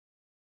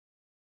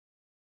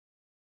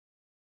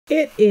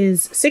It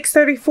is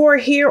 6:34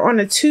 here on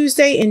a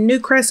Tuesday in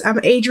Newcrest. I'm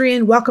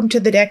Adrienne. Welcome to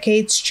the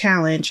Decades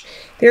Challenge.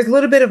 There's a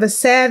little bit of a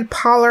sad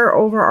pallor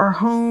over our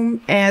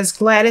home as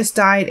Gladys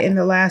died in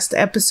the last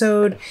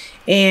episode,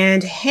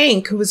 and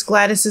Hank, who was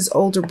Gladys's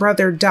older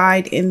brother,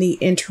 died in the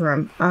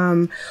interim.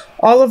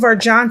 All of our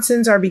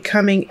Johnsons are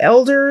becoming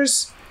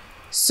elders,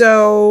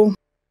 so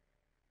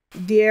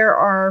there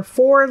are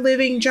 4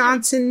 living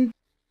Johnson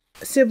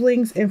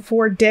siblings and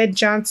 4 dead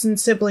Johnson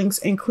siblings,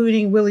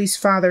 including Willie's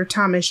father,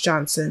 Thomas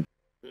Johnson.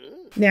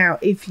 Now,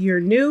 if you're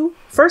new,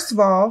 first of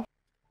all,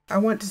 I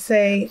want to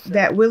say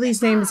that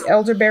Willie's name is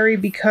Elderberry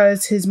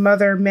because his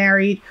mother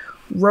married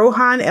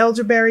Rohan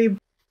Elderberry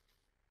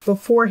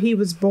before he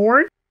was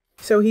born.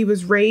 So he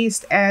was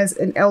raised as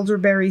an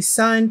Elderberry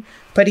son,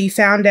 but he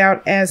found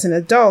out as an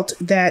adult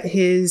that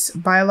his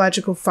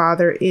biological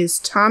father is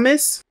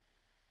Thomas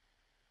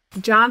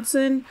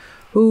Johnson,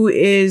 who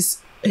is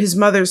his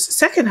mother's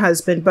second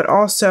husband, but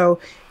also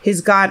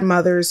his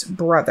godmother's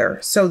brother.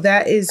 So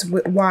that is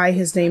why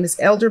his name is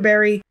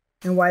Elderberry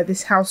and why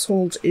this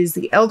household is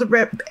the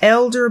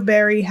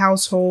Elderberry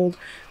household,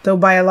 though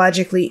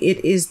biologically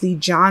it is the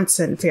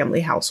Johnson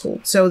family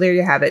household. So there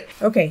you have it.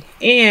 Okay,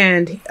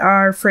 and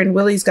our friend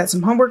Willie's got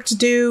some homework to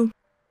do.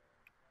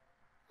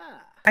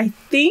 I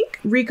think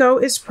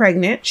Riko is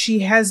pregnant. She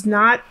has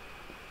not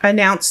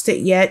announced it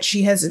yet.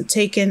 She hasn't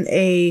taken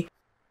a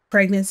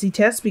pregnancy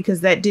test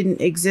because that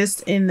didn't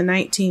exist in the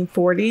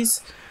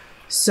 1940s.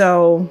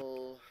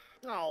 So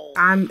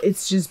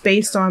it's just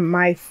based on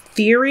my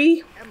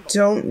theory.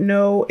 Don't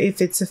know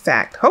if it's a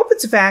fact. Hope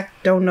it's a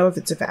fact. Don't know if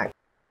it's a fact.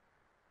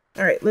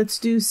 All right, let's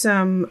do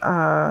some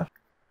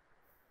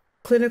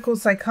clinical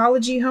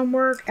psychology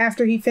homework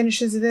after he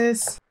finishes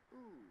this.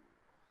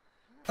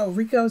 Oh,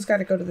 Riko's got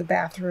to go to the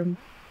bathroom.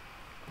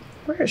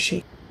 Where is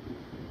she?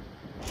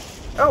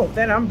 Oh,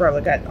 that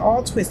umbrella got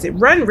all twisted.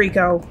 Run,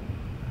 Riko.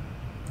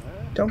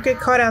 Don't get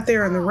caught out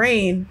there in the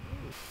rain.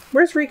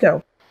 Where's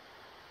Riko?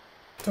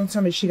 Don't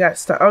tell me she got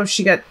stung. Oh,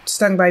 she got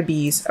stung by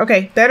bees.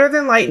 Okay, better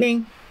than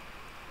lightning.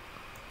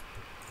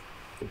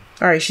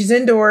 All right, she's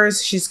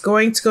indoors. She's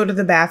going to go to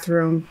the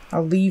bathroom.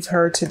 I'll leave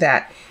her to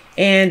that.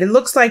 And it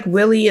looks like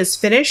Willie is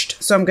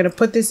finished. So I'm going to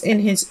put this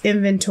in his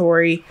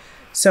inventory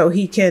so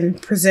he can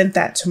present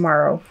that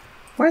tomorrow.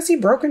 Why is he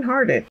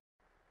brokenhearted?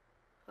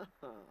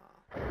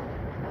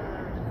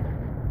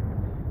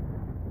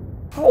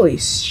 Holy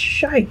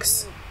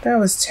shikes. That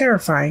was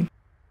terrifying.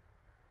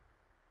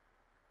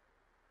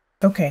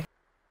 Okay.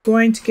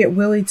 Going to get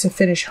Willie to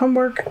finish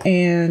homework,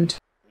 and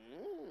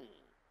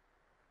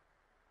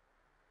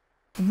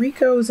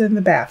Riko's in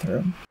the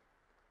bathroom.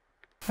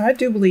 I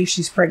do believe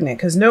she's pregnant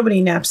because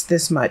nobody naps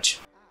this much.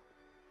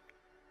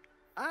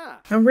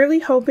 I'm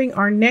really hoping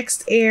our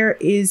next heir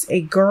is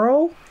a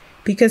girl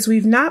because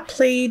we've not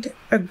played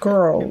a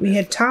girl. We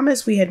had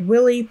Thomas, we had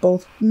Willie,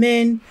 both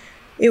men.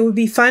 It would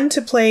be fun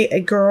to play a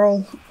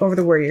girl over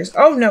the Warriors.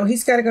 Oh no,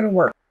 he's got to go to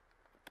work.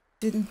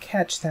 Didn't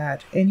catch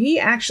that. And he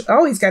actually,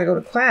 oh, he's got to go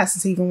to class.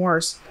 It's even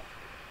worse.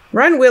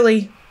 Run,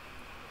 Willie.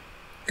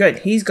 Good,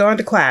 he's gone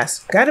to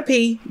class. Gotta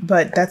pee,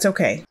 but that's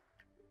okay.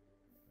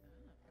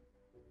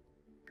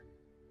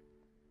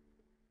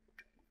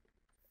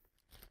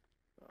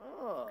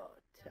 Oh,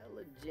 tell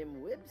a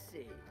Jim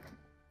Whipsy.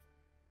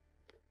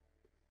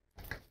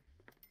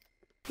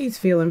 He's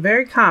feeling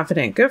very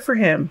confident. Good for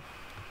him.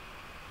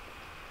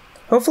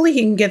 Hopefully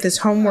he can get this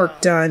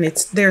homework done.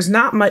 There's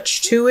not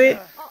much to it,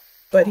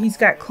 but he's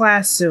got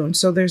class soon,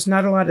 so there's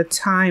not a lot of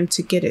time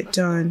to get it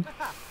done.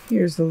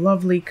 Here's the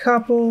lovely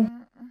couple.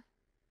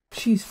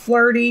 She's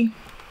flirty.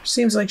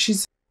 Seems like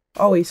she's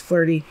always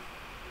flirty.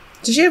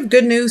 Does she have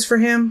good news for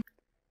him?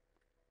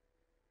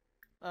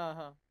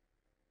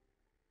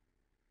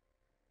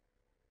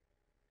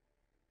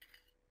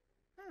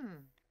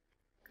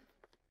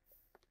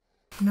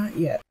 Not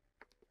yet.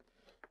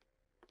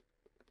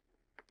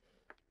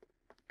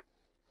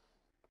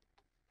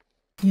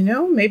 You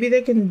know, maybe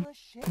they can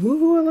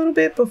woohoo a little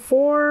bit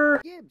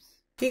before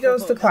he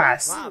goes to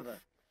class.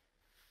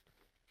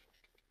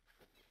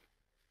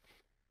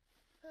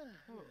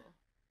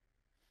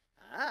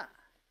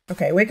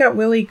 Okay, wake up,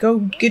 Willie. Go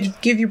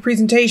give your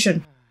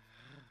presentation.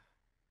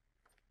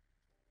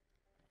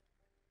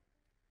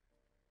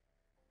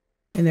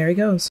 And there he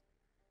goes.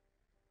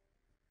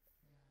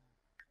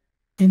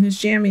 In his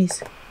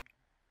jammies.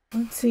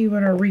 Let's see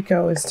what our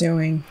Riko is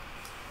doing.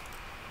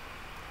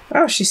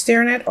 Oh, she's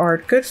staring at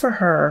art. Good for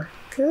her.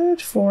 Good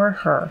for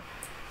her.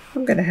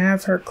 I'm going to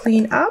have her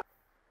clean up.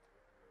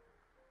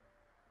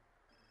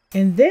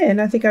 And then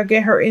I think I'll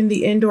get her in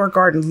the indoor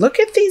garden. Look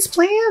at these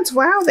plants.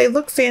 Wow, they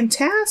look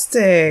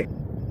fantastic.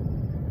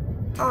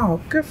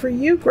 Oh, good for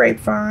you,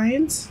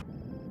 grapevines.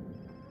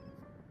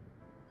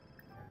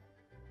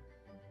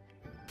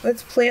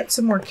 Let's plant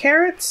some more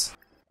carrots.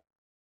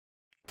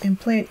 And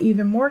plant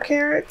even more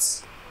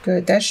carrots.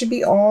 Good. That should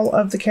be all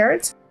of the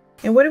carrots.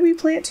 And what do we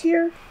plant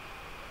here?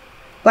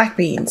 Black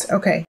beans.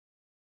 Okay.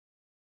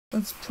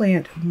 Let's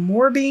plant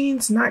more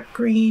beans, not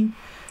green.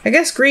 I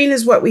guess green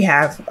is what we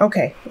have.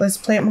 Okay, let's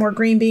plant more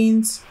green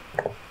beans.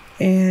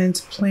 And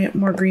plant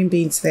more green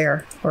beans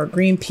there. Or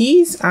green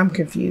peas? I'm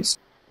confused.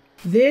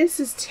 This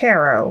is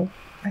taro.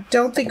 I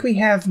don't think we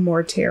have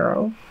more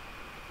taro.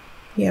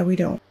 Yeah, we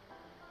don't.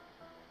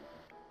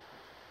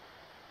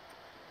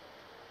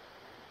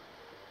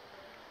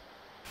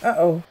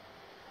 Uh-oh.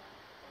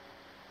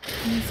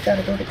 He's got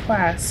to go to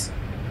class.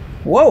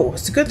 Whoa,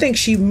 it's a good thing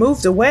she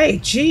moved away.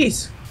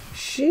 Jeez.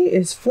 She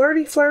is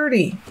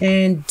flirty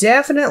and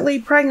definitely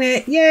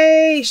pregnant.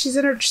 Yay! She's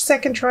in her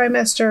second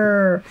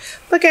trimester.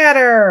 Look at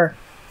her.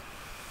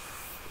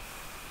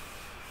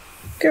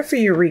 Good for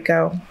you,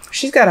 Riko.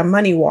 She's got a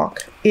money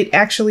walk. It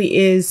actually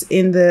is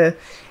in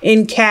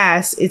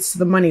CAS, it's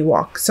the money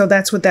walk. So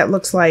that's what that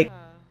looks like.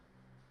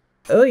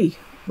 Oy,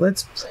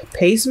 let's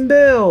pay some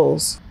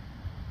bills.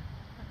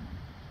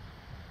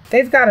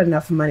 They've got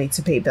enough money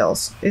to pay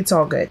bills. It's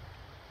all good.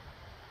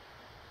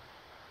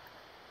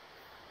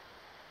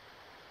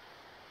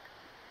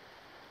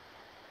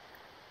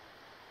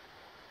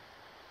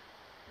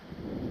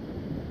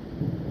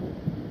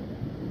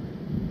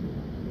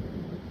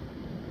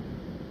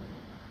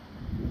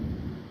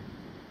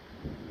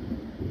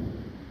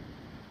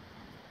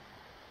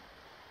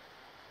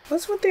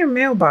 What's with their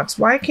mailbox?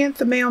 Why can't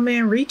the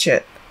mailman reach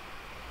it?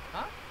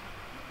 Huh?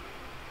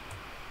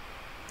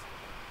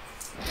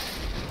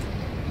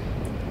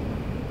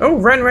 Oh,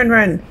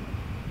 run.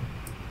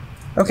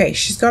 Okay,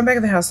 she's going back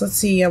in the house. Let's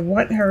see. I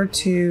want her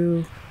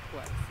to...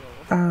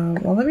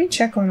 well, let me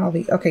check on all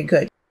the... Okay,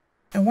 good.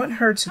 I want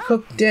her to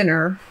cook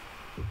dinner.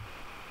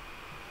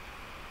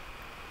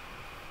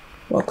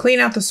 Well,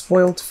 clean out the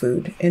spoiled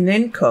food and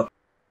then cook.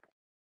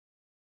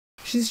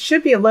 She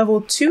should be a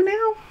level 2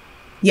 now?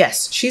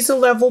 Yes, she's a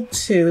level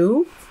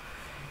 2.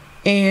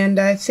 And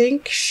I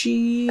think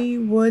she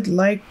would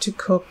like to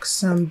cook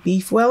some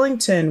beef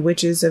Wellington,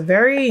 which is a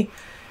very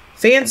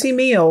fancy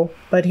meal.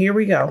 But here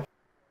we go.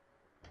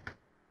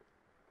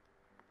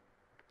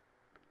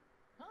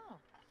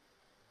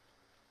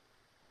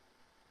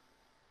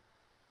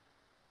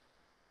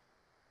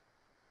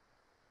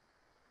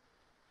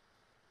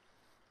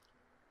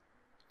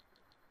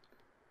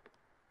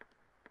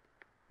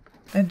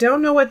 I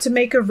don't know what to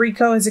make of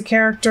Riko as a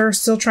character.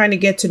 Still trying to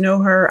get to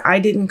know her. I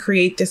didn't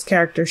create this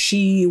character.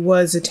 She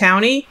was a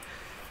townie.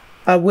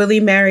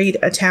 Willie married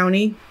a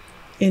townie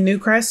in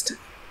Newcrest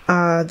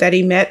that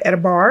he met at a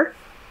bar.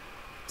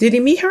 Did he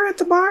meet her at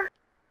the bar?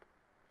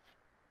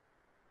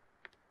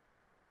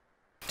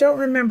 Don't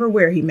remember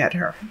where he met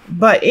her.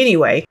 But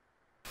anyway,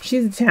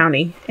 she's a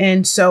townie.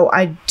 And so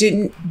I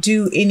didn't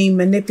do any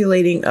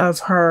manipulating of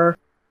her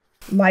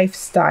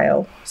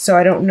lifestyle. So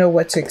I don't know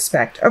what to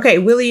expect. Okay,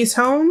 Willie's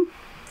home.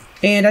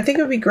 And I think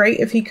it would be great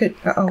if he could...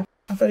 Uh-oh.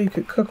 I thought he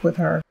could cook with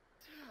her.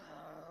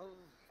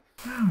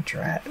 Oh,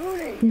 drat.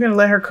 I'm going to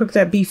let her cook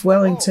that beef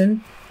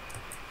Wellington.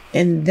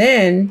 And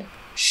then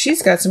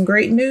she's got some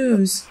great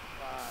news.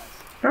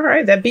 All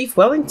right, that beef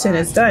Wellington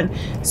is done.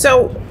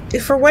 So,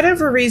 if for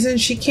whatever reason,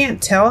 she can't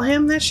tell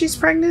him that she's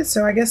pregnant.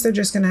 So I guess they're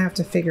just going to have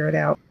to figure it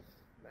out.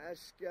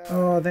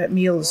 Oh, that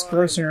meal is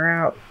grossing her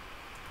out.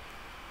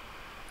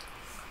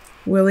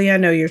 Willie, I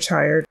know you're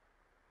tired.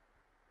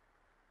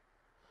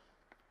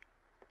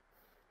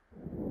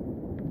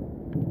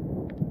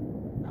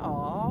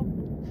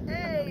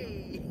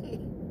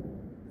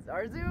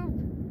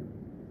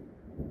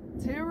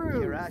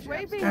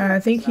 I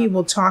think he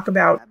will talk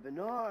about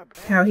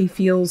how he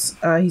feels.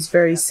 He's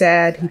very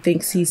sad. He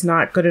thinks he's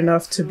not good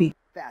enough to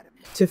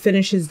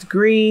finish his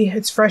degree.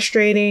 It's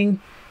frustrating.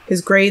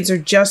 His grades are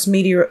just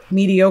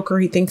mediocre.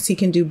 He thinks he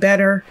can do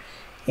better.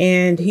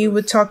 And he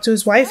would talk to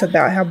his wife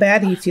about how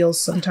bad he feels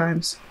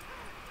sometimes.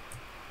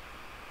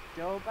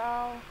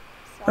 Oh.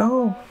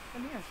 Oh.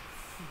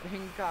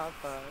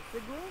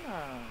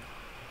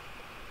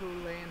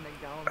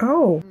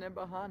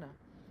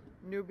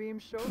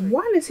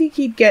 Why does he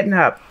keep getting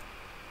up?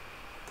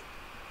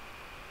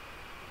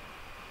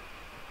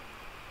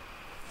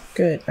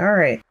 Good. All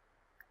right.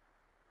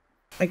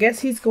 I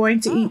guess he's going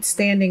to eat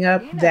standing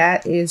up.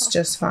 That is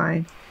just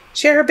fine.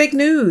 Share her big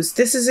news.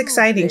 This is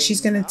exciting.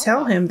 She's going to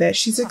tell him that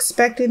she's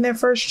expecting their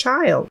first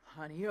child.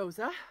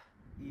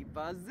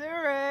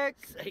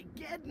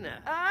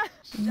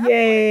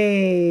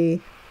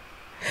 Yay.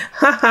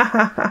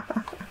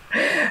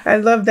 I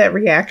love that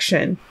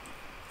reaction.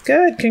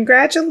 Good.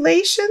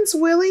 Congratulations,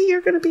 Willie.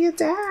 You're going to be a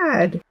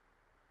dad.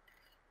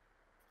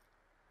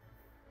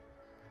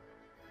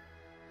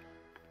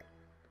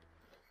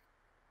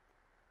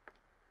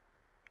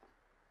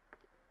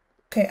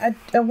 Okay,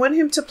 I want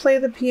him to play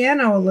the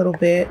piano a little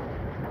bit.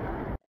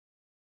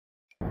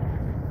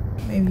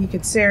 Maybe he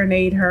could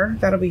serenade her.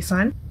 That'll be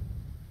fun.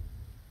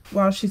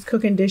 While she's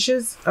cooking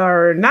dishes.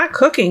 Or not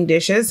cooking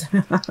dishes.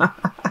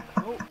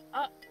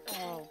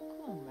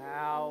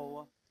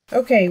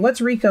 Okay, what's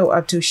Riko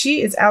up to?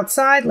 She is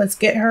outside. Let's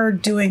get her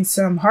doing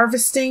some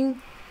harvesting.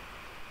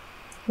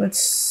 Let's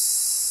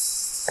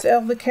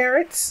sell the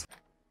carrots.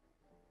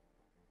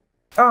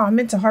 Oh, I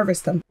meant to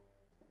harvest them.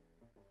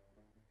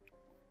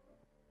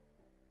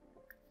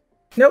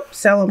 Nope,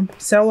 sell them.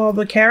 Sell all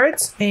the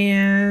carrots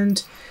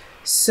and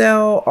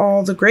sell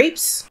all the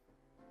grapes.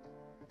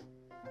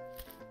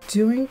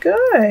 Doing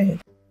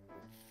good.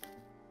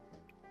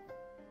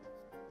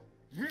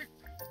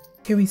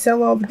 Can we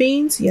sell all the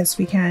beans? Yes,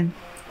 we can.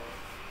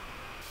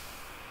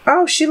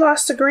 Oh, she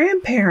lost a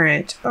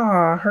grandparent.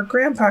 Aw, her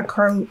grandpa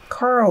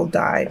Carl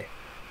died.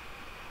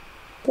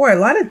 Boy, a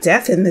lot of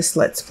death in this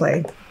Let's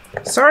Play.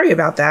 Sorry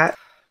about that.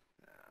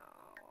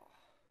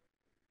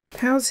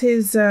 How's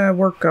his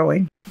work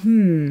going?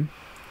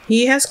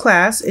 He has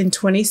class in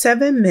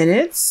 27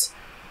 minutes.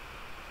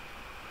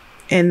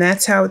 And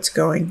that's how it's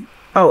going.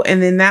 Oh,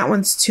 and then that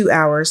one's 2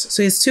 hours.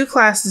 So he has 2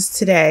 classes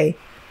today.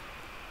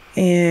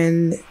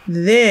 And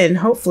then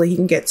hopefully he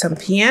can get some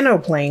piano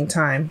playing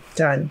time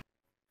done.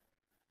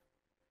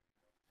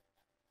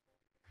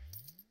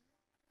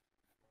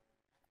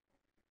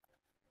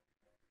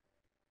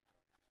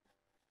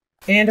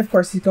 And of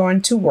course he's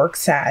going to work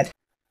sad.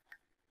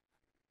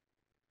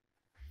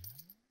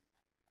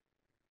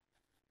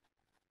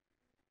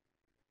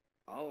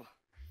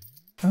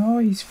 Oh,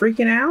 he's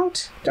freaking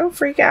out? Don't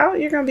freak out.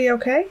 You're going to be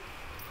okay.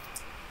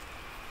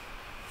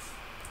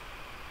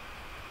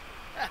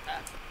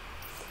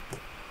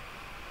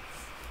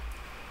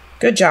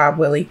 Good job,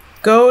 Willie.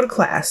 Go to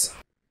class.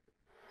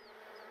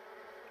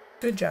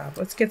 Good job.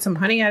 Let's get some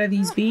honey out of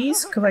these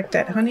bees. Collect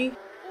that honey.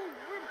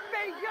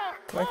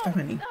 Collect the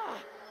honey.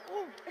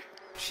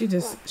 She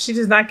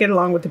does not get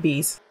along with the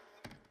bees.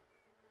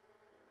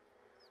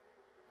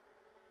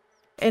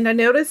 And I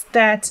noticed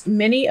that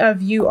many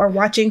of you are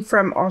watching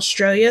from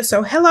Australia.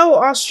 So hello,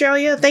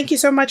 Australia. Thank you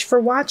so much for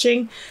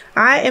watching.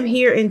 I am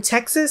here in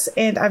Texas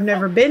and I've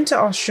never been to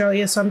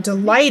Australia. So I'm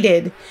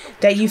delighted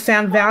that you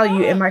found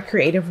value in my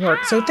creative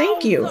work. So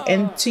thank you.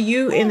 And to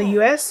you in the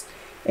US,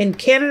 in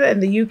Canada,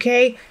 and the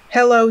UK,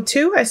 hello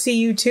too. I see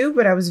you too,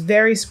 but I was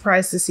very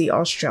surprised to see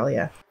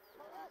Australia.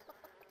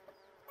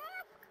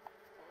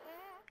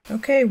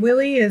 Okay,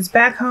 Willie is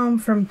back home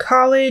from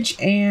college,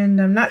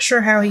 and I'm not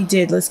sure how he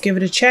did. Let's give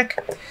it a check.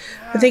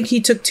 I think he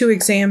took 2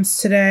 exams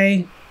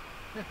today.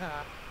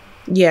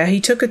 Yeah, he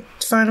took a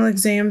final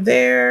exam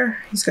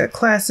there. He's got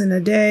class in a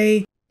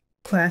day,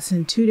 class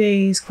in 2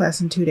 days,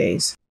 class in 2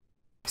 days.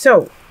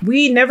 So,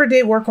 we never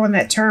did work on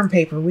that term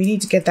paper. We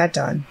need to get that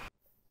done.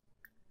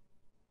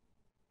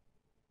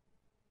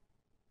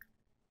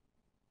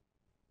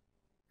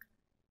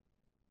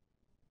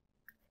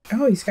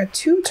 Oh, he's got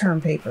 2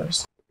 term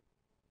papers.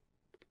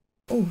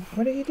 Oh,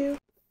 what did he do?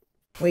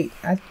 Wait,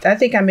 I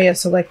think I may have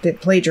selected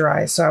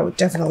plagiarize, so I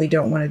definitely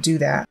don't want to do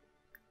that.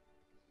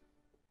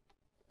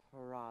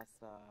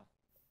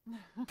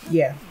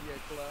 Yeah.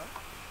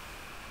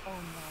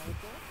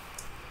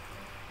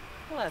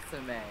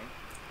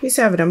 He's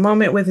having a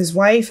moment with his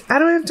wife. I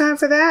don't have time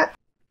for that.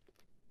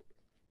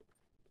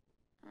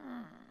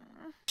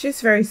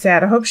 She's very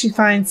sad. I hope she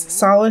finds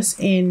solace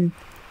in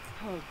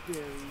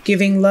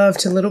giving love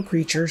to little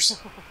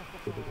creatures.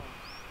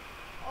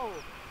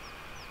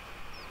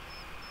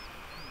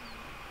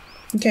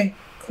 Okay,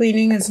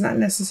 cleaning is not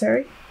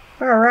necessary.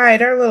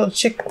 Alright, our little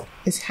chick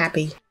is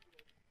happy.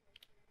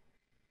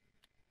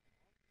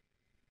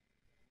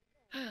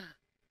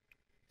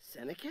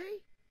 Seneca?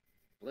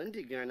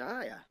 Lindy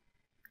Garnaya.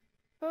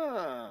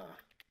 Ah.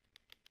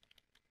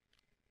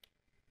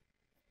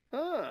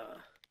 Ah.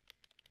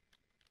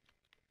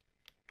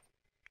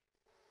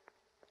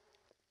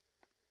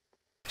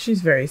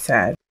 She's very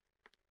sad.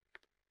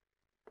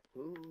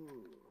 Ooh.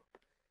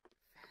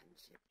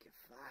 Fancy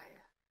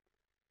fire.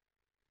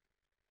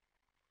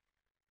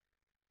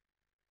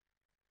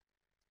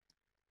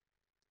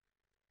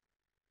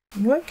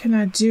 What can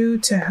I do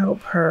to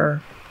help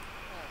her?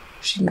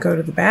 She can go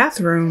to the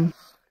bathroom.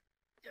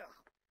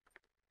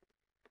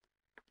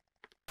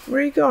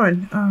 Where are you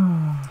going?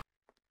 Oh.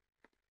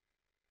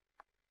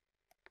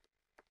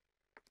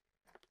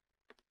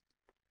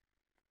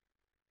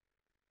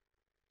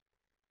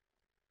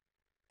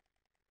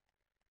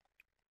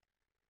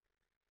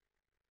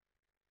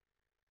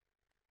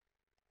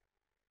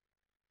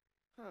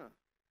 Huh.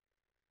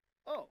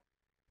 Oh.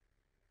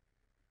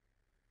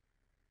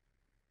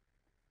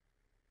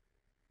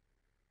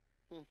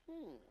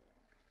 Mm-hmm.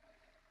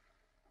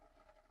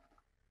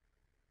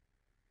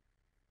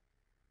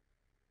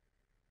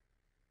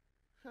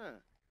 Huh.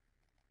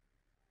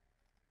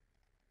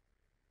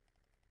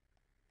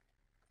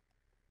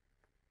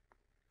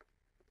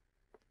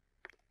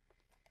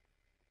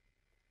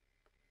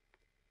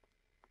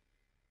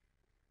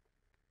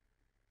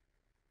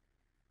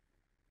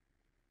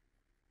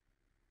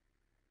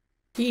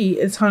 He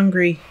is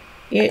hungry.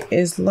 It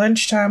is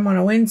lunchtime on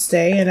a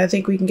Wednesday, and I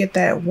think we can get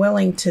that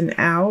Wellington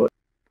out.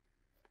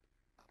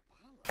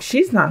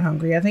 She's not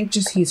hungry. I think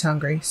just he's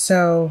hungry.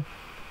 So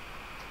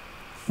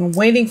I'm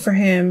waiting for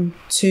him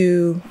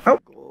to...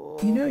 Oh,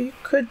 you know, you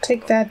could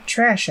take that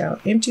trash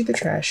out. Empty the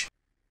trash.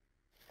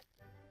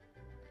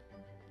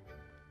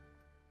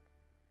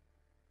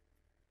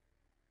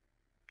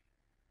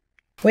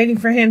 Waiting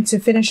for him to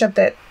finish up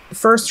that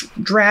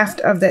first draft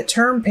of that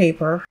term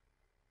paper.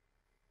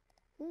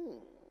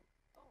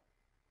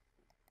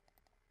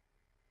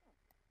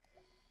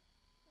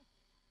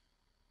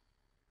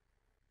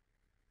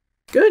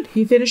 Good,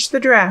 he finished the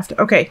draft.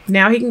 Okay,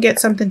 now he can get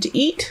something to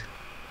eat.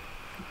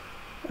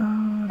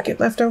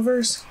 blanket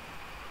leftovers?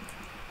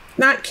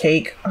 Not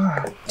cake.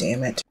 Oh,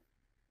 damn it.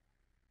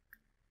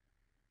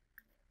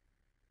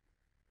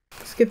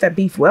 Let's get that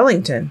beef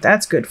Wellington.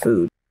 That's good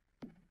food.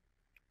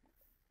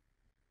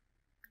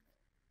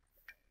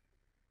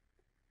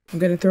 I'm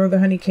going to throw the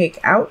honey cake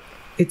out.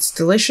 It's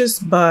delicious,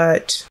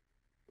 but...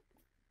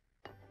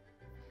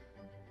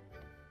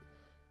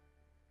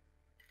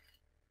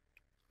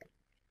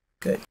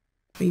 good.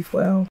 Beef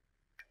well.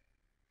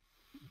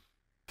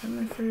 In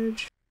my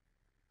fridge.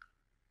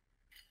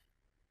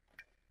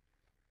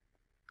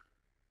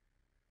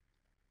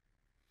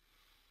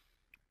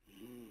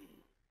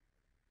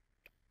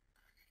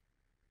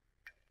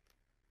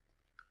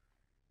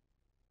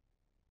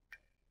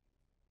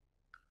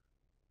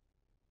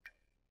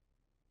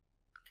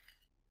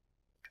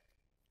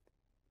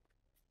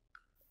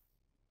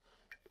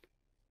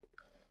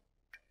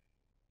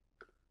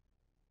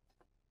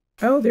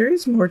 Oh, there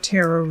is more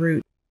taro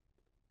root.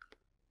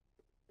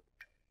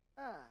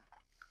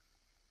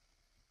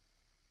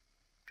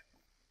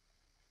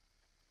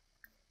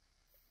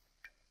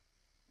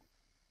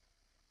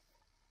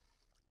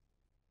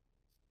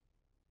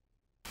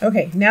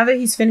 Okay, now that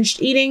he's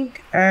finished eating,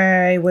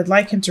 I would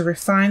like him to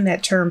refine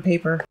that term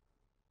paper.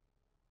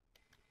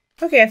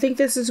 Okay, I think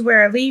this is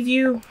where I leave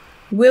you.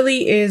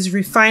 Willie is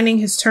refining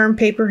his term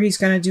paper. He's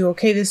going to do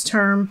okay this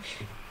term.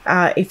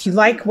 If you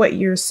like what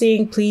you're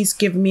seeing, please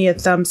give me a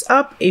thumbs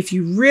up. If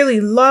you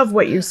really love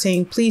what you're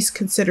seeing, please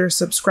consider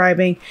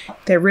subscribing.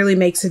 That really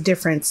makes a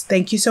difference.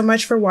 Thank you so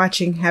much for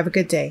watching. Have a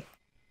good day.